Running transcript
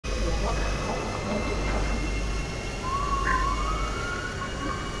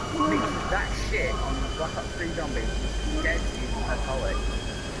shit on Black Ops 3 Zombies. Get you alcoholic.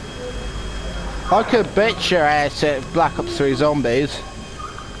 I could bitch your ass at Black Ops 3 Zombies.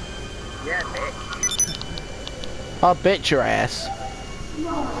 Yeah, bitch. I'll bitch your ass.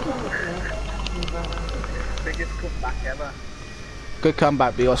 Biggest comeback ever. Good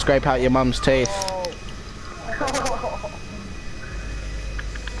comeback, but you'll scrape out your mum's teeth. Oh.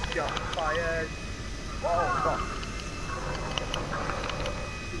 Shot fired. Oh, fuck.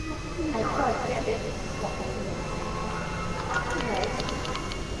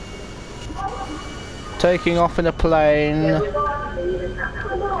 Taking off in a plane. You've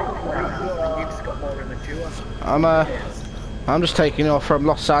just got more immature. I'm just taking off from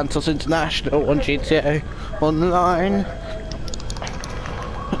Los Santos International on GTA Online.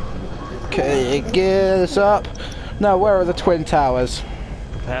 Okay, gears up. Now, where are the Twin Towers?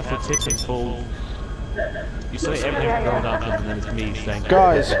 Prepare for tipping fall. You say everything going up and then it's me saying,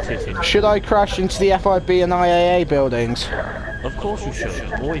 Guys, tipping. should I crash into the FIB and IAA buildings? Of course you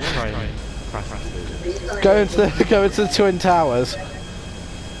should. Always try and crash into it. Go into the Twin Towers.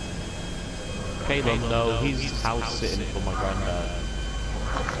 Caleb, no, he's house sitting for my granddad.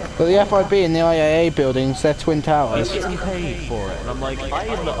 But the FIB and the IAA buildings, they're Twin He's Towers. getting paid for it, and I'm like, I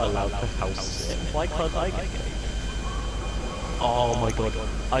am not allowed to house sit. Why can't I get paid? Oh my god,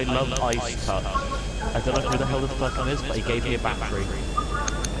 I love Ice Touch. I don't know who the hell this person is, but he gave me a battery.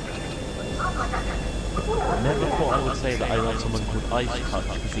 Never thought I would say that I love someone called Ice Touch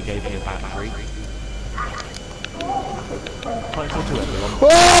because he gave me a battery. Thankful to everyone.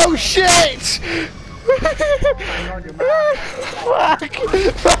 Oh shit! Fuck!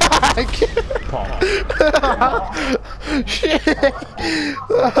 Fuck! Pop. Shit!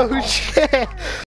 Oh shit!